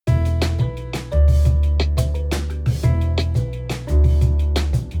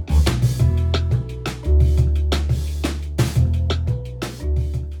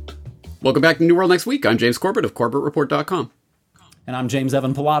Welcome back to New World Next Week. I'm James Corbett of CorbettReport.com. And I'm James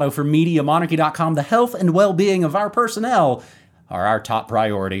Evan Pilato from MediaMonarchy.com. The health and well-being of our personnel are our top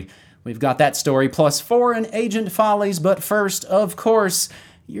priority. We've got that story plus foreign agent follies, but first, of course,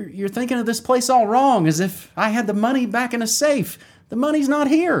 you're thinking of this place all wrong, as if I had the money back in a safe. The money's not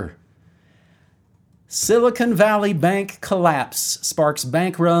here. Silicon Valley Bank collapse sparks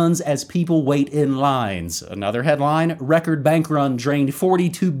bank runs as people wait in lines. Another headline, record bank run drained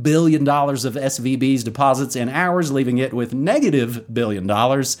 $42 billion of SVB's deposits in hours, leaving it with negative $1 billion.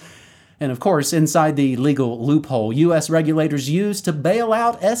 And of course, inside the legal loophole U.S. regulators used to bail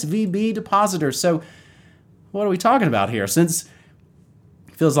out SVB depositors. So what are we talking about here? Since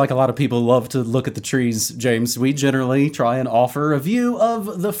feels like a lot of people love to look at the trees, James, we generally try and offer a view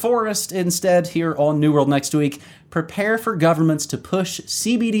of the forest instead here on New World Next Week. Prepare for governments to push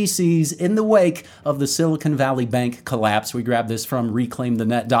CBDCs in the wake of the Silicon Valley Bank collapse. We grabbed this from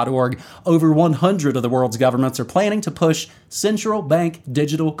reclaimthenet.org. Over 100 of the world's governments are planning to push central bank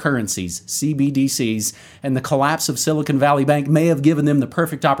digital currencies, CBDCs, and the collapse of Silicon Valley Bank may have given them the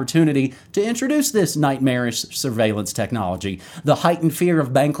perfect opportunity to introduce this nightmarish surveillance technology. The heightened fear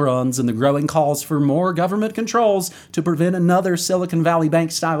of bank runs and the growing calls for more government controls to prevent another Silicon Valley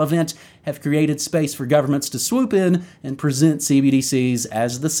Bank-style event have created space for governments to swoop in and present CBDCs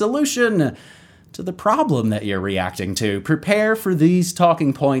as the solution to the problem that you're reacting to. Prepare for these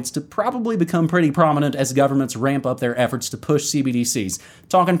talking points to probably become pretty prominent as governments ramp up their efforts to push CBDCs.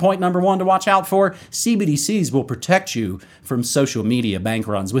 Talking point number one to watch out for, CBDCs will protect you from social media bank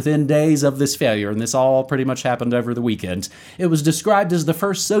runs within days of this failure, and this all pretty much happened over the weekend. It was described as the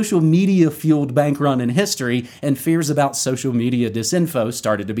first social media-fueled bank run in history, and fears about social media disinfo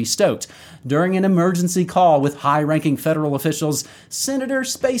started to be stoked. During an emergency call with high-ranking federal officials, Senator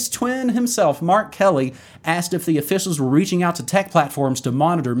Space Twin himself, Mark Kelly, asked if the officials were reaching out to tech platforms to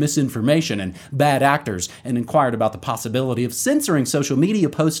monitor misinformation and bad actors, and inquired about the possibility of censoring social media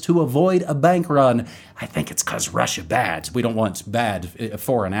posts to avoid a bank run. I think it's because Russia bad. We don't want bad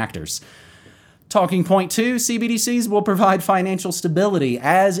foreign actors. Talking point two, CBDCs will provide financial stability.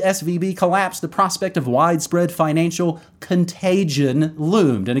 As SVB collapsed, the prospect of widespread financial contagion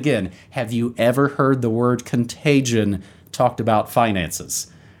loomed. And again, have you ever heard the word contagion talked about finances?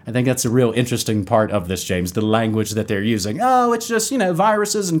 I think that's a real interesting part of this, James, the language that they're using. Oh, it's just,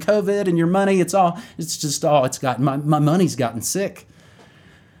 viruses and COVID and your money. My money's gotten sick.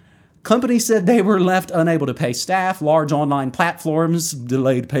 Companies said they were left unable to pay staff. Large online platforms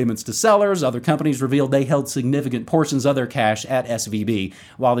delayed payments to sellers. Other companies revealed they held significant portions of their cash at SVB.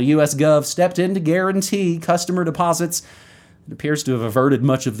 While the U.S. Gov stepped in to guarantee customer deposits, it appears to have averted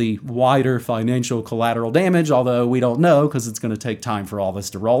much of the wider financial collateral damage, although we don't know because it's going to take time for all this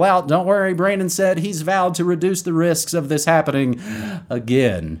to roll out. Don't worry, Brandon said he's vowed to reduce the risks of this happening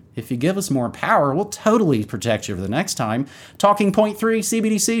again. If you give us more power, we'll totally protect you for the next time. Talking point three,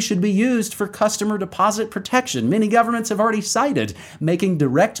 CBDC should be used for customer deposit protection. Many governments have already cited making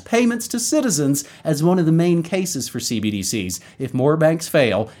direct payments to citizens as one of the main cases for CBDCs. If more banks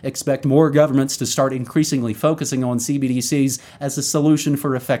fail, expect more governments to start increasingly focusing on CBDCs as a solution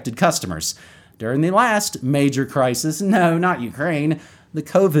for affected customers. During the last major crisis, no, not Ukraine, the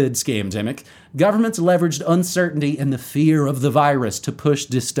COVID scamdemic, governments leveraged uncertainty and the fear of the virus to push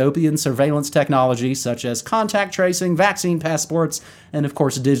dystopian surveillance technology such as contact tracing, vaccine passports, and of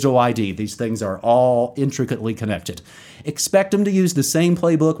course digital ID. These things are all intricately connected. Expect them to use the same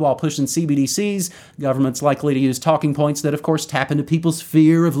playbook while pushing CBDCs. Governments likely to use talking points that of course tap into people's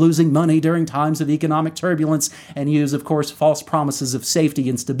fear of losing money during times of economic turbulence and use of course false promises of safety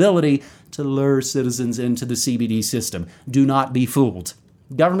and stability to lure citizens into the CBD system. Do not be fooled.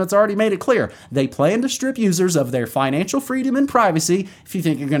 Government's already made it clear. They plan to strip users of their financial freedom and privacy, if you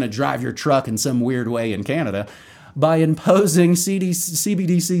think you're going to drive your truck in some weird way in Canada, by imposing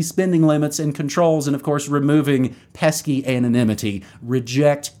CBDC spending limits and controls and, of course, removing pesky anonymity.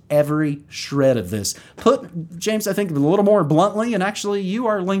 Reject every shred of this. Put, James, I think a little more bluntly, and actually you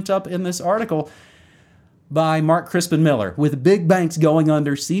are linked up in this article by Mark Crispin Miller. With big banks going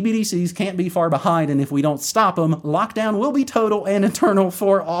under, CBDCs can't be far behind, and if we don't stop them, lockdown will be total and eternal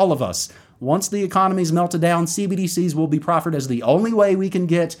for all of us. Once the economy's melted down, CBDCs will be proffered as the only way we can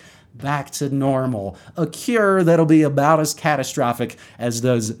get back to normal. A cure that'll be about as catastrophic as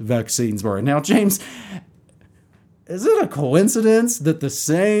those vaccines were. Now, James, is it a coincidence that the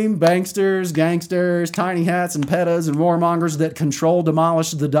same banksters, gangsters, tiny hats and pettas and warmongers that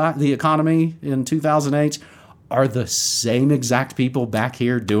demolished the economy in 2008 are the same exact people back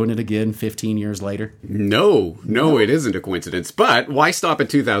here doing it again 15 years later? No, it isn't a coincidence. But why stop at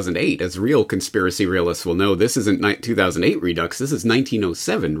 2008? As real conspiracy realists will know, this isn't 2008 Redux. This is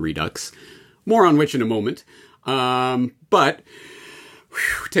 1907 Redux. More on which in a moment. But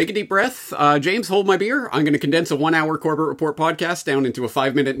take a deep breath. James, hold my beer. I'm going to condense a 1-hour Corbett Report podcast down into a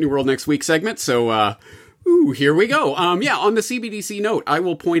 5-minute New World Next Week segment. So, here we go. On the CBDC note, I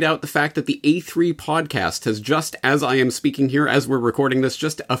will point out the fact that the A3 podcast has just, as I am speaking here, as we're recording this,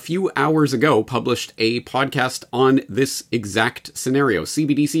 just a few hours ago, published a podcast on this exact scenario.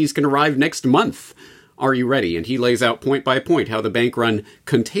 CBDCs can arrive next month. Are you ready? And he lays out point by point how the bank run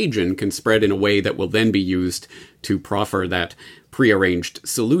Contagion can spread in a way that will then be used to proffer that prearranged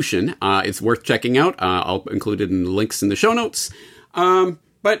solution. It's worth checking out. I'll include it in the links in the show notes.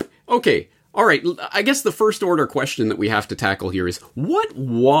 But okay. All right, I guess the first order question that we have to tackle here is, what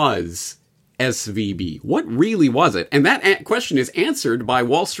was SVB? What really was it? And that question is answered by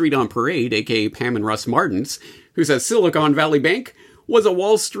Wall Street on Parade, aka Pam and Russ Martins, who says Silicon Valley Bank was a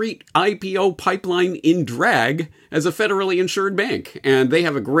Wall Street IPO pipeline in drag as a federally insured bank. And they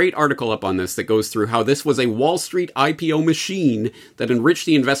have a great article up on this that goes through how this was a Wall Street IPO machine that enriched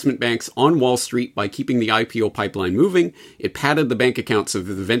the investment banks on Wall Street by keeping the IPO pipeline moving. It padded the bank accounts of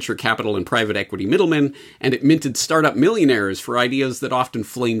the venture capital and private equity middlemen, and it minted startup millionaires for ideas that often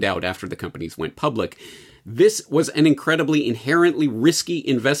flamed out after the companies went public. This was an incredibly inherently risky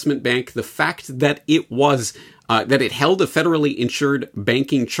investment bank. The fact that it was that it held a federally insured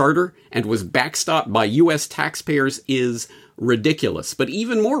banking charter and was backstopped by U.S. taxpayers is ridiculous. But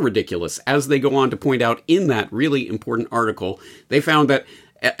even more ridiculous, as they go on to point out in that really important article, they found that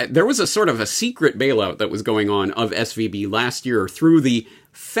there was a sort of a secret bailout that was going on of SVB last year through the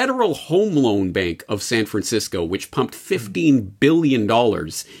Federal Home Loan Bank of San Francisco, which pumped $15 billion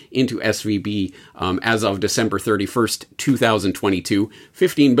into SVB as of December 31st, 2022.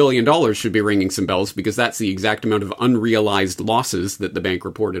 $15 billion should be ringing some bells because that's the exact amount of unrealized losses that the bank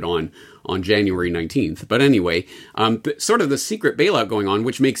reported on January 19th. But anyway, sort of the secret bailout going on,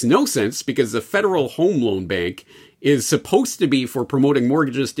 which makes no sense because the Federal Home Loan Bank is supposed to be for promoting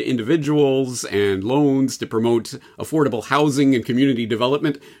mortgages to individuals and loans to promote affordable housing and community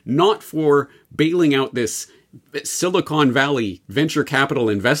development, not for bailing out this Silicon Valley venture capital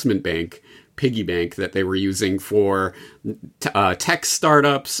investment bank, piggy bank, that they were using for tech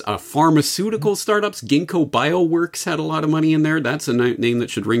startups, pharmaceutical startups. Ginkgo Bioworks had a lot of money in there. That's a name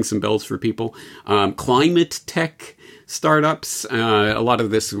that should ring some bells for people. Climate tech startups, a lot of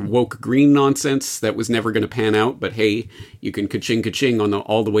this woke green nonsense that was never going to pan out, but hey, you can ka-ching on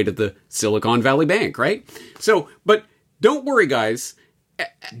all the way to the Silicon Valley Bank, right? So, but don't worry, guys.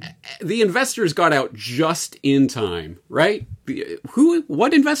 The investors got out just in time, right?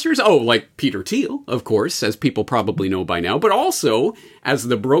 What investors? Oh, like Peter Thiel, of course, as people probably know by now, but also, as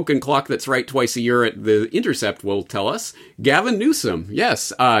the broken clock that's right twice a year at The Intercept will tell us, Gavin Newsom.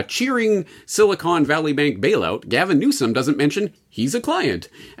 Yes, cheering Silicon Valley Bank bailout, Gavin Newsom doesn't mention he's a client.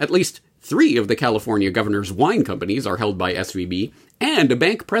 At least 3 of the California governor's wine companies are held by SVB, and a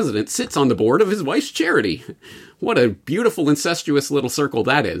bank president sits on the board of his wife's charity. What a beautiful, incestuous little circle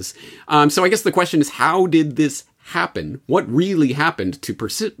that is. So I guess the question is, how did this happen? What really happened to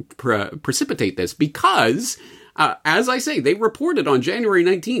precipitate this? Because, as I say, they reported on January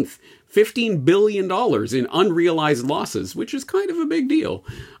 19th, $15 billion in unrealized losses, which is kind of a big deal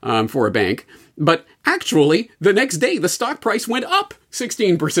for a bank. But actually, the next day, the stock price went up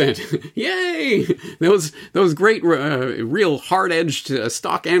 16%. Yay! Those great, real hard-edged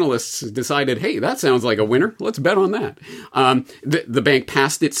stock analysts decided, hey, that sounds like a winner. Let's bet on that. The bank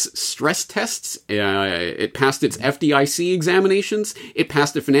passed its stress tests. It passed its FDIC examinations. It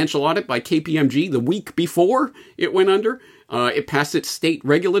passed a financial audit by KPMG the week before it went under. It passed its state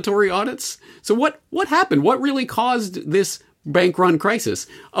regulatory audits. So what happened? What really caused this bank run crisis?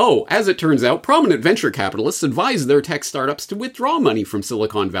 Oh, as it turns out, prominent venture capitalists advised their tech startups to withdraw money from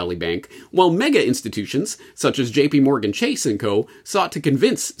Silicon Valley Bank, while mega institutions such as JP Morgan Chase & Co. sought to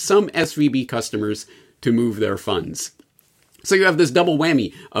convince some SVB customers to move their funds. So you have this double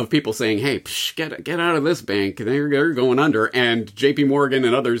whammy of people saying, hey, get out of this bank, they're going under, and JP Morgan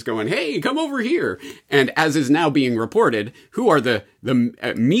and others going, hey, come over here. And as is now being reported, who are the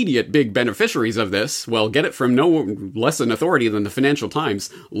immediate big beneficiaries of this? Well, get it from no less an authority than the Financial Times.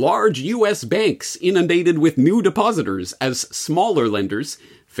 Large U.S. banks inundated with new depositors as smaller lenders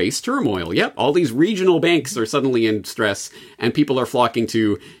face turmoil. Yep, all these regional banks are suddenly in stress, and people are flocking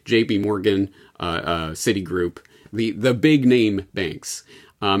to JP Morgan, Citigroup, the big name banks.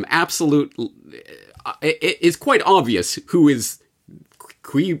 It is quite obvious who is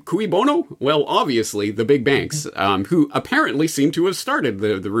Cui bono? Well, obviously, the big banks, who apparently seem to have started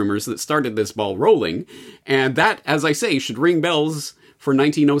the rumors that started this ball rolling. And that, as I say, should ring bells for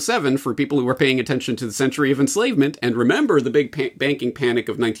 1907 for people who were paying attention to the century of enslavement. And remember the big banking panic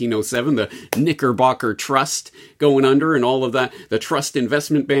of 1907, the Knickerbocker Trust going under and all of that, the Trust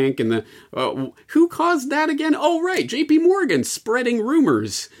Investment Bank and the... who caused that again? Oh, right, J.P. Morgan spreading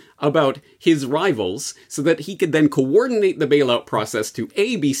rumors about his rivals so that he could then coordinate the bailout process to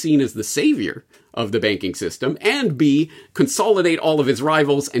A, be seen as the savior of the banking system, and B, consolidate all of his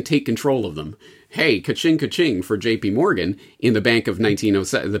rivals and take control of them. Hey, ka-ching for J.P. Morgan in the panic of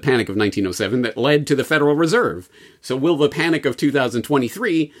 1907 that led to the Federal Reserve. So will the panic of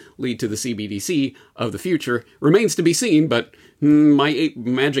 2023 lead to the CBDC of the future? Remains to be seen, but my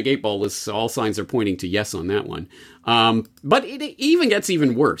magic 8-ball is all signs are pointing to yes on that one. But it even gets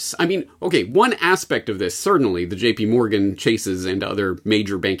even worse. I mean, okay, one aspect of this, certainly the JP Morgan, Chases, and other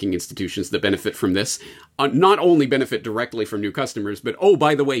major banking institutions that benefit from this, not only benefit directly from new customers, but, oh,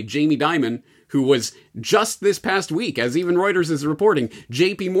 by the way, Jamie Dimon, who was just this past week, as even Reuters is reporting,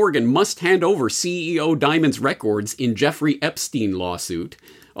 JP Morgan must hand over CEO Dimon's records in Jeffrey Epstein lawsuit.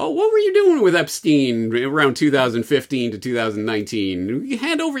 Oh, what were you doing with Epstein around 2015 to 2019? You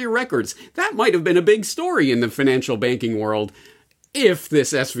hand over your records. That might have been a big story in the financial banking world if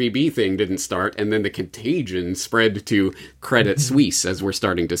this SVB thing didn't start and then the contagion spread to Credit Suisse, as we're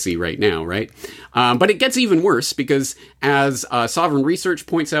starting to see right now, right? But it gets even worse because, as Sovereign Research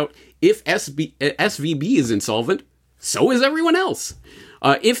points out, if SVB is insolvent, so is everyone else.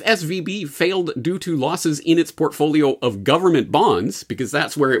 If SVB failed due to losses in its portfolio of government bonds, because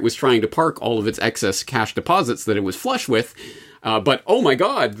that's where it was trying to park all of its excess cash deposits that it was flush with, but oh my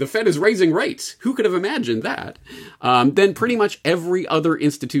God, the Fed is raising rates. Who could have imagined that? Then pretty much every other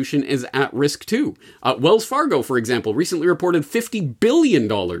institution is at risk too. Wells Fargo, for example, recently reported $50 billion.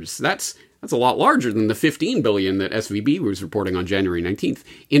 That's a lot larger than the $15 billion that SVB was reporting on January 19th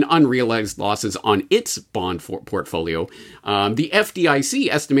in unrealized losses on its bond portfolio. The FDIC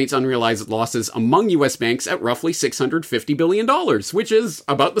estimates unrealized losses among U.S. banks at roughly $650 billion, which is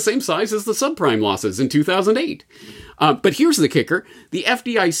about the same size as the subprime losses in 2008. But here's the kicker. The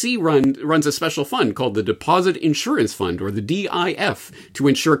FDIC runs a special fund called the Deposit Insurance Fund, or the DIF, to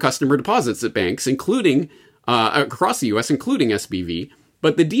insure customer deposits at banks, including across the U.S., including SBV.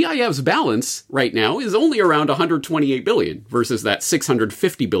 But the DIF's balance right now is only around $128 billion versus that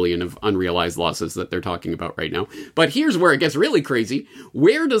 $650 billion of unrealized losses that they're talking about right now. But here's where it gets really crazy.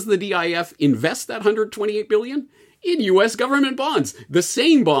 Where does the DIF invest that $128 billion? In U.S. government bonds. The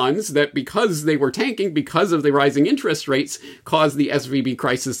same bonds that, because they were tanking because of the rising interest rates, caused the SVB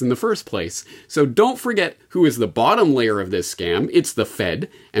crisis in the first place. So don't forget who is the bottom layer of this scam. It's the Fed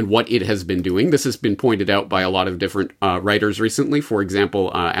and what it has been doing. This has been pointed out by a lot of different writers recently. For example,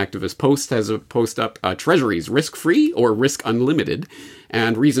 Activist Post has a post up, Treasuries, risk-free or risk unlimited?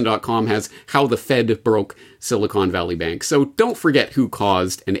 And Reason.com has how the Fed broke Silicon Valley Bank. So don't forget who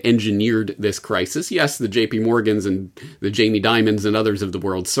caused and engineered this crisis. Yes, the JP Morgans and the Jamie Dimons and others of the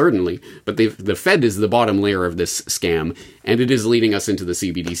world, certainly. But the Fed is the bottom layer of this scam, and it is leading us into the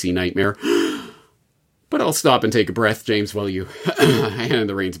CBDC nightmare. But I'll stop and take a breath, James, while you hand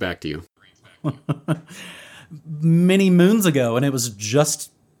the reins back to you. Many moons ago, and it was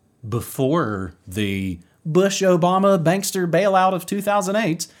just before the Bush-Obama bankster bailout of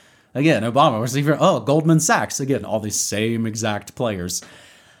 2008. Again, Obama was even, Goldman Sachs. Again, all these same exact players.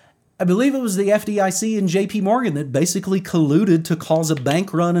 I believe it was the FDIC and JP Morgan that basically colluded to cause a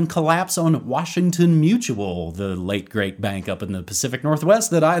bank run and collapse on Washington Mutual, the late great bank up in the Pacific Northwest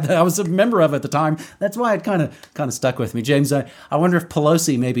that I was a member of at the time. That's why it kind of stuck with me. James, I wonder if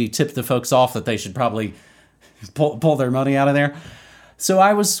Pelosi maybe tipped the folks off that they should probably pull their money out of there. So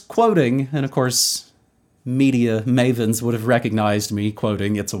I was quoting, and of course, media mavens would have recognized me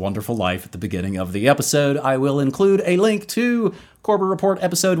quoting It's a Wonderful Life at the beginning of the episode. I will include a link to Corbett Report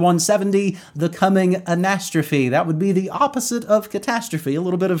episode 170, The Coming Anastrophe. That would be the opposite of catastrophe. A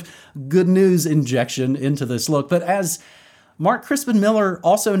little bit of good news injection into this look. But as Mark Crispin Miller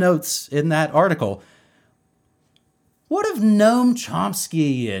also notes in that article, what of Noam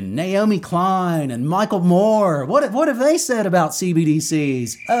Chomsky and Naomi Klein and Michael Moore? What have they said about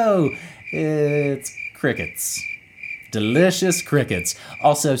CBDCs? Oh, it's crickets. Delicious crickets.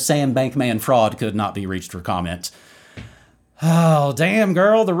 Also, Sam Bankman Fraud could not be reached for comment. Oh, damn,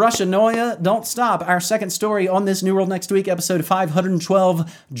 girl. The Russia Noia don't stop. Our second story on this New World Next Week, episode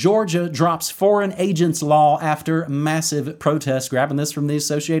 512. Georgia drops foreign agents law after massive protests. Grabbing this from the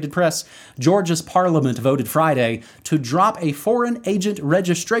Associated Press. Georgia's parliament voted Friday to drop a foreign agent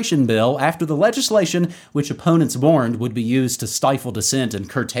registration bill after the legislation, which opponents warned would be used to stifle dissent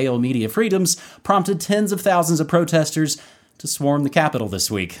and curtail media freedoms, prompted tens of thousands of protesters to swarm the Capitol this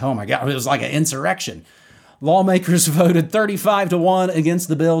week. Oh my God, it was like an insurrection. Lawmakers voted 35-1 against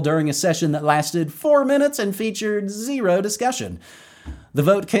the bill during a session that lasted 4 minutes and featured zero discussion. The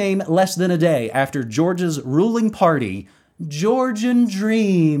vote came less than a day after Georgia's ruling party, Georgian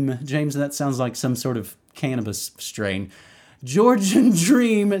Dream, James, that sounds like some sort of cannabis strain, Georgian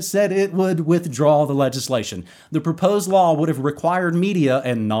Dream said it would withdraw the legislation. The proposed law would have required media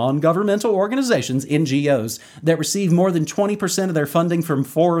and non-governmental organizations, NGOs, that receive more than 20% of their funding from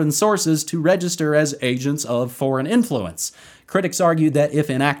foreign sources to register as agents of foreign influence. Critics argued that if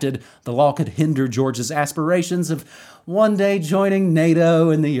enacted, the law could hinder Georgia's aspirations of one day joining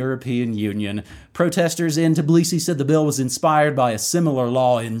NATO and the European Union. Protesters in Tbilisi said the bill was inspired by a similar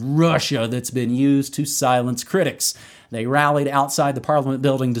law in Russia that's been used to silence critics. They rallied outside the Parliament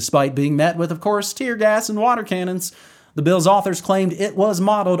building despite being met with, of course, tear gas and water cannons. The bill's authors claimed it was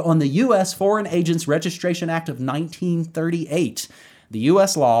modeled on the U.S. Foreign Agents Registration Act of 1938. The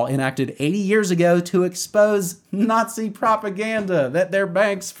U.S. law enacted 80 years ago to expose Nazi propaganda that their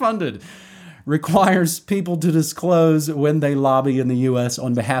banks funded. Requires people to disclose when they lobby in the U.S.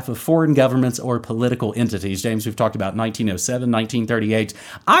 on behalf of foreign governments or political entities. James, we've talked about 1907, 1938.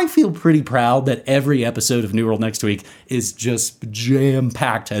 I feel pretty proud that every episode of New World Next Week is just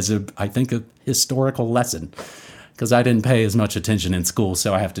jam-packed as I think, a historical lesson. Because I didn't pay as much attention in school,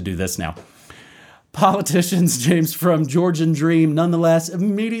 so I have to do this now. Politicians, James, from Georgian Dream, nonetheless,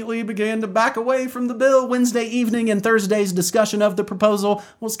 immediately began to back away from the bill Wednesday evening, and Thursday's discussion of the proposal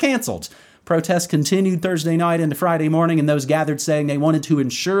was canceled. Protests continued Thursday night into Friday morning, and those gathered saying they wanted to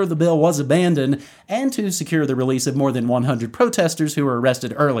ensure the bill was abandoned and to secure the release of more than 100 protesters who were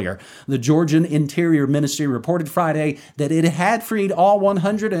arrested earlier. The Georgian Interior Ministry reported Friday that it had freed all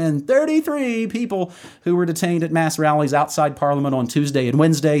 133 people who were detained at mass rallies outside Parliament on Tuesday and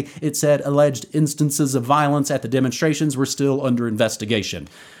Wednesday. It said alleged instances of violence at the demonstrations were still under investigation.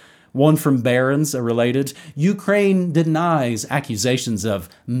 One from Barron's, related. Ukraine denies accusations of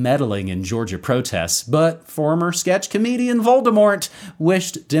meddling in Georgia protests, but former sketch comedian Voldemort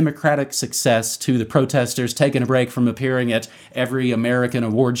wished democratic success to the protesters, taking a break from appearing at every American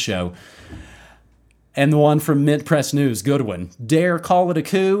award show. And the one from Mint Press News, good one. Dare call it a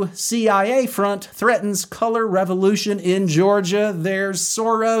coup? CIA front threatens color revolution in Georgia. There's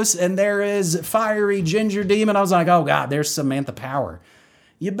Soros and there is Fiery Ginger Demon. I was like, oh God, there's Samantha Power.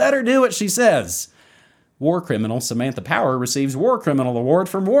 You better do what she says. War criminal Samantha Power receives War Criminal Award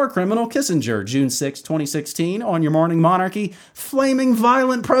from War Criminal Kissinger, June 6, 2016, on Your Morning Monarchy. Flaming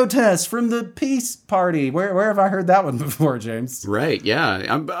violent protests from the Peace Party. Where have I heard that one before, James? Right,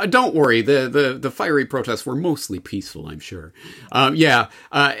 yeah. Don't worry, the fiery protests were mostly peaceful, I'm sure.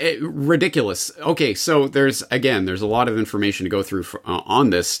 Ridiculous. Okay, so there's a lot of information to go through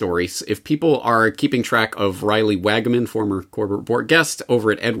on this story. If people are keeping track of Riley Wagaman, former Corbett Report guest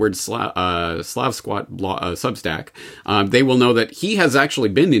over at Edward Slav Squat blog, Substack, they will know that he has actually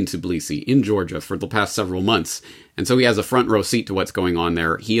been in Tbilisi, in Georgia, for the past several months. And so he has a front row seat to what's going on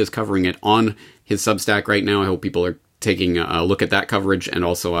there. He is covering it on his Substack right now. I hope people are taking a look at that coverage. And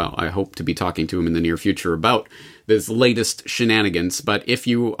also, I hope to be talking to him in the near future about this latest shenanigans. But if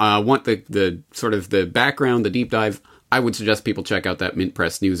you want the sort of the background, the deep dive, I would suggest people check out that Mint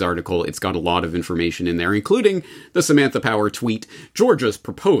Press News article. It's got a lot of information in there, including the Samantha Power tweet. Georgia's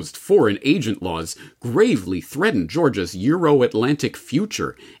proposed foreign agent laws gravely threaten Georgia's Euro-Atlantic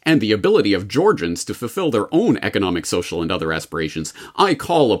future and the ability of Georgians to fulfill their own economic, social, and other aspirations. I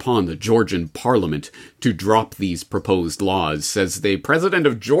call upon the Georgian parliament to drop these proposed laws, says the president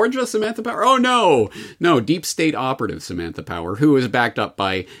of Georgia, Samantha Power. Oh, no, deep state operative Samantha Power, who is backed up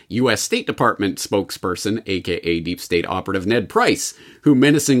by U.S. State Department spokesperson, aka deep state operative Ned Price, who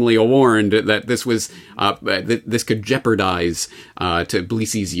menacingly warned that this was this could jeopardize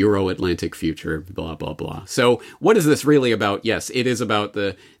Tbilisi's Euro-Atlantic future, blah, blah, blah. So what is this really about? Yes, it is about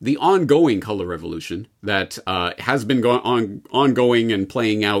the ongoing color revolution that has been ongoing and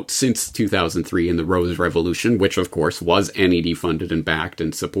playing out since 2003 in the Rose Revolution, which, of course, was NED funded and backed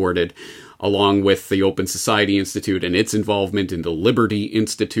and supported. along with the Open Society Institute and its involvement in the Liberty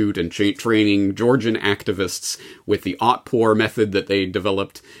Institute and training Georgian activists with the Otpor method that they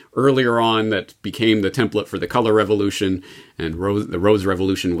developed earlier on that became the template for the color revolution. And the Rose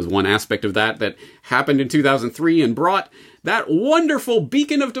Revolution was one aspect of that happened in 2003 and brought that wonderful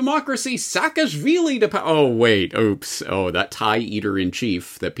beacon of democracy, Saakashvili, to power. Oh, wait, oops. Oh, that Thai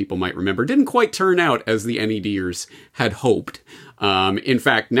eater-in-chief that people might remember didn't quite turn out as the NEDers had hoped. In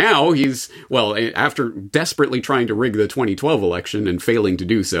fact, now after desperately trying to rig the 2012 election and failing to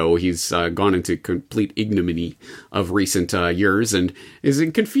do so, he's gone into complete ignominy of recent years and is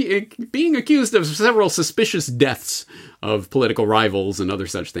being accused of several suspicious deaths of political rivals and other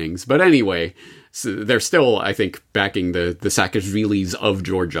such things. But anyway, so they're still, I think, backing the Saakashvilis of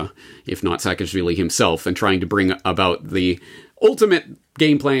Georgia, if not Saakashvili himself, and trying to bring about the ultimate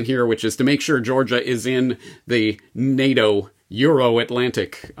game plan here, which is to make sure Georgia is in the NATO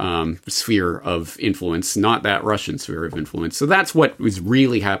Euro-Atlantic sphere of influence, not that Russian sphere of influence. So that's what is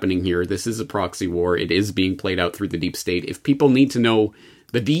really happening here. This is a proxy war. It is being played out through the deep state. If people need to know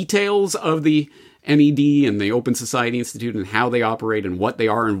the details of the NED and the Open Society Institute and how they operate and what they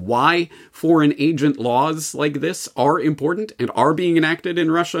are and why foreign agent laws like this are important and are being enacted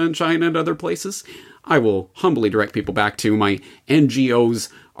in Russia and China and other places, I will humbly direct people back to my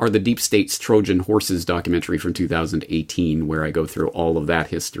NGOs Are the Deep State's Trojan Horses documentary from 2018, where I go through all of that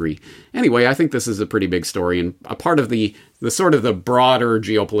history. Anyway, I think this is a pretty big story and a part of the sort of the broader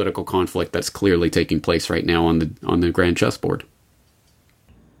geopolitical conflict that's clearly taking place right now on the grand chessboard.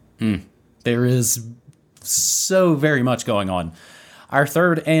 There is so very much going on. Our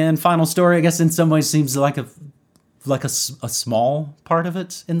third and final story, I guess, in some ways seems like a small part of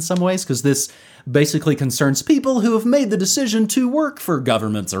it in some ways, because this basically concerns people who have made the decision to work for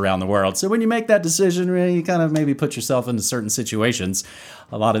governments around the world. So when you make that decision, you kind of maybe put yourself into certain situations.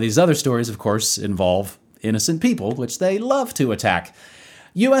 A lot of these other stories, of course, involve innocent people, which they love to attack.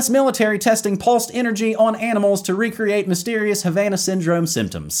 U.S. military testing pulsed energy on animals to recreate mysterious Havana syndrome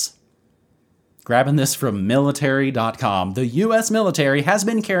symptoms. Grabbing this from military.com, the U.S. military has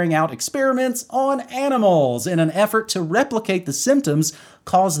been carrying out experiments on animals in an effort to replicate the symptoms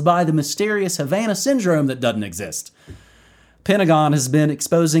caused by the mysterious Havana syndrome that doesn't exist. Pentagon has been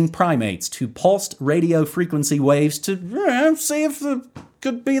exposing primates to pulsed radio frequency waves to see if it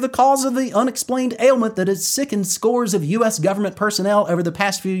could be the cause of the unexplained ailment that has sickened scores of U.S. government personnel over the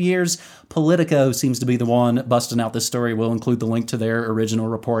past few years. Politico seems to be the one busting out this story. We'll include the link to their original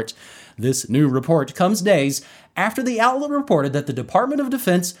report. This new report comes days after the outlet reported that the Department of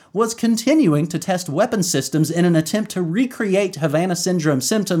Defense was continuing to test weapon systems in an attempt to recreate Havana syndrome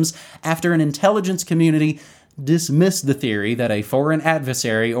symptoms after an intelligence community dismissed the theory that a foreign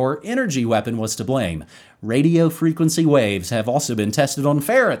adversary or energy weapon was to blame. Radio frequency waves have also been tested on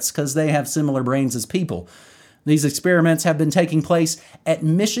ferrets because they have similar brains as people. These experiments have been taking place at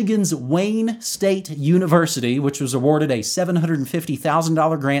Michigan's Wayne State University, which was awarded a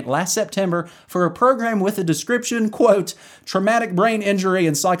 $750,000 grant last September for a program with a description, quote, traumatic brain injury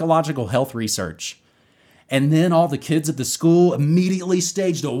and psychological health research. And then all the kids at the school immediately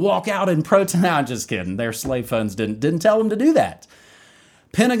staged a walkout and protest. I'm just kidding. Their slave phones didn't tell them to do that.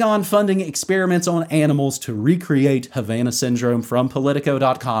 Pentagon funding experiments on animals to recreate Havana syndrome from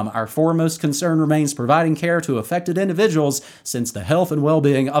Politico.com. Our foremost concern remains providing care to affected individuals since the health and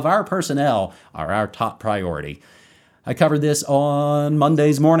well-being of our personnel are our top priority. I covered this on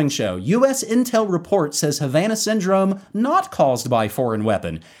Monday's morning show. U.S. Intel report says Havana syndrome not caused by foreign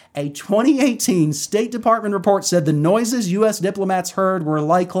weapon. A 2018 State Department report said the noises U.S. diplomats heard were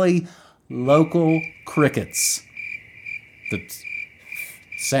likely local crickets. The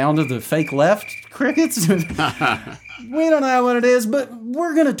sound of the fake left crickets? We don't know what it is, but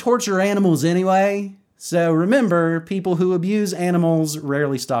we're going to torture animals anyway. So remember, people who abuse animals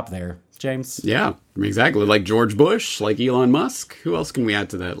rarely stop there. James? Yeah, exactly. Like George Bush, like Elon Musk. Who else can we add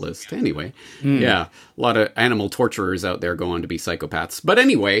to that list? Anyway, yeah, a lot of animal torturers out there go on to be psychopaths. But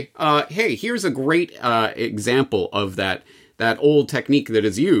anyway, hey, here's a great example of that old technique that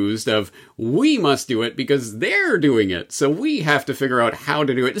is used of we must do it because they're doing it. So we have to figure out how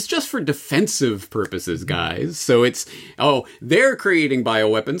to do it. It's just for defensive purposes, guys. So it's, they're creating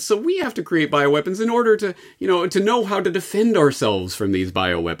bioweapons. So we have to create bioweapons in order to, to know how to defend ourselves from these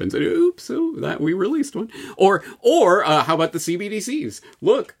bioweapons. And oops, that we released one. Or how about the CBDCs?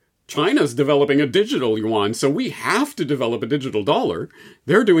 Look, China's developing a digital yuan, so we have to develop a digital dollar.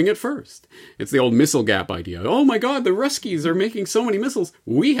 They're doing it first. It's the old missile gap idea. Oh my God, the Ruskies are making so many missiles.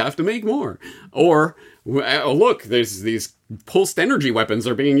 We have to make more. Or, look, there's these pulsed energy weapons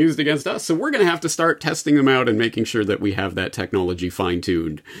are being used against us, so we're going to have to start testing them out and making sure that we have that technology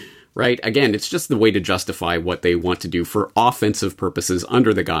fine-tuned. right? Again, it's just the way to justify what they want to do for offensive purposes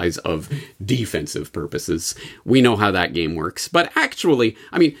under the guise of defensive purposes. We know how that game works. But actually,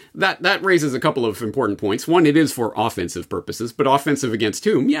 I mean, that raises a couple of important points. One, it is for offensive purposes, but offensive against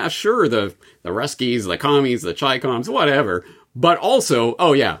whom? Yeah, sure, the Ruskies, the commies, the Chi-Coms, whatever. But also,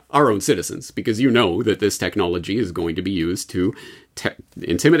 oh yeah, our own citizens, because you know that this technology is going to be used to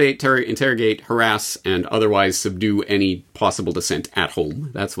intimidate, interrogate, harass, and otherwise subdue any possible dissent at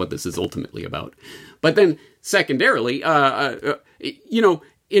home. That's what this is ultimately about. But then, secondarily, you know,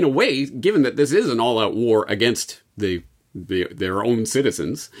 in a way, given that this is an all-out war against their own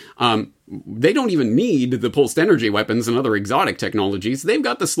citizens, they don't even need the pulsed energy weapons and other exotic technologies. They've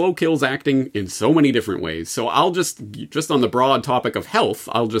got the slow kills acting in so many different ways. So I'll just on the broad topic of health,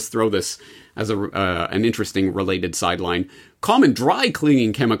 I'll just throw this as an interesting related sideline. Common dry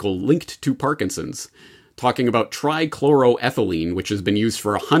cleaning chemical linked to Parkinson's. Talking about trichloroethylene, which has been used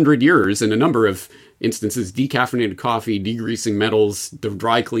for 100 years in a number of instances, decaffeinated coffee, degreasing metals,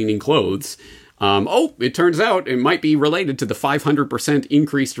 dry cleaning clothes. It turns out it might be related to the 500%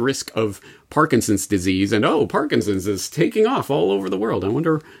 increased risk of Parkinson's disease. And Parkinson's is taking off all over the world. I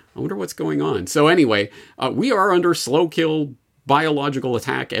wonder what's going on. So anyway, we are under slow kill biological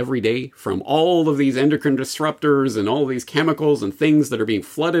attack every day from all of these endocrine disruptors and all of these chemicals and things that are being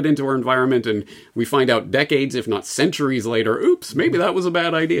flooded into our environment. And we find out decades, if not centuries later, oops, maybe that was a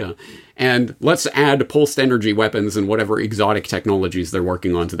bad idea. And let's add pulsed energy weapons and whatever exotic technologies they're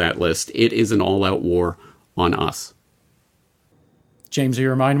working on to that list. It is an all-out war on us. James, you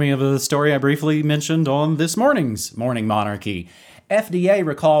remind me of a story I briefly mentioned on this morning's Morning Monarchy. FDA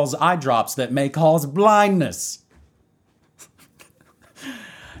recalls eye drops that may cause blindness.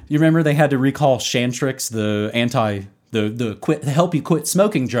 You remember they had to recall Chantrix, the help you quit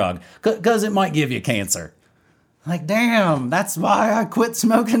smoking drug, because it might give you cancer. Like, damn, that's why I quit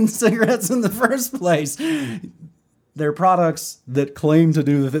smoking cigarettes in the first place. They're products that claim to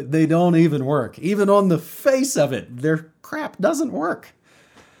do that. They don't even work. Even on the face of it, their crap doesn't work.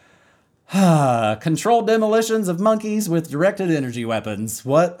 Controlled demolitions of monkeys with directed energy weapons.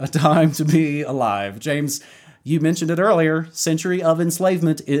 What a time to be alive. James, you mentioned it earlier, Century of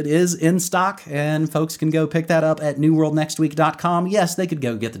Enslavement. It is in stock, and folks can go pick that up at newworldnextweek.com. Yes, they could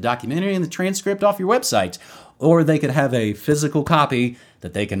go get the documentary and the transcript off your website, or they could have a physical copy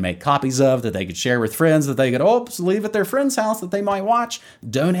that they can make copies of, that they could share with friends, that they could leave at their friend's house that they might watch,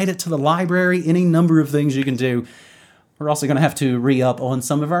 donate it to the library, any number of things you can do. We're also going to have to re-up on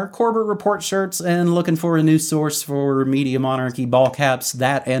some of our Corbett Report shirts and looking for a new source for Media Monarchy ball caps.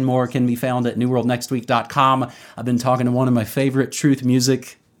 That and more can be found at newworldnextweek.com. I've been talking to one of my favorite truth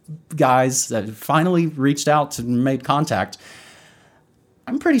music guys that finally reached out and made contact.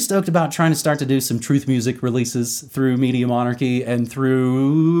 I'm pretty stoked about trying to start to do some truth music releases through Media Monarchy and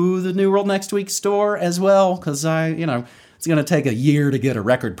through the New World Next Week store as well, because it's going to take a year to get a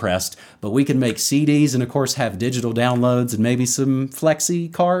record pressed, but we can make CDs and, of course, have digital downloads and maybe some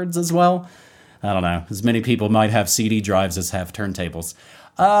flexi cards as well. I don't know. As many people might have CD drives as have turntables.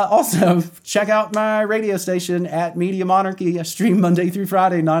 Also, check out my radio station at Media Monarchy. I stream Monday through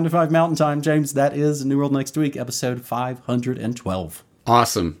Friday, 9 to 5 Mountain Time. James, that is New World Next Week, episode 512.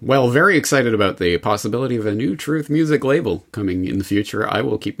 Awesome. Well, very excited about the possibility of a new truth music label coming in the future. I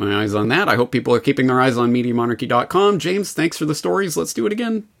will keep my eyes on that. I hope people are keeping their eyes on MediaMonarchy.com. James, thanks for the stories. Let's do it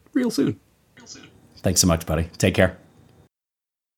again real soon. Thanks so much, buddy. Take care.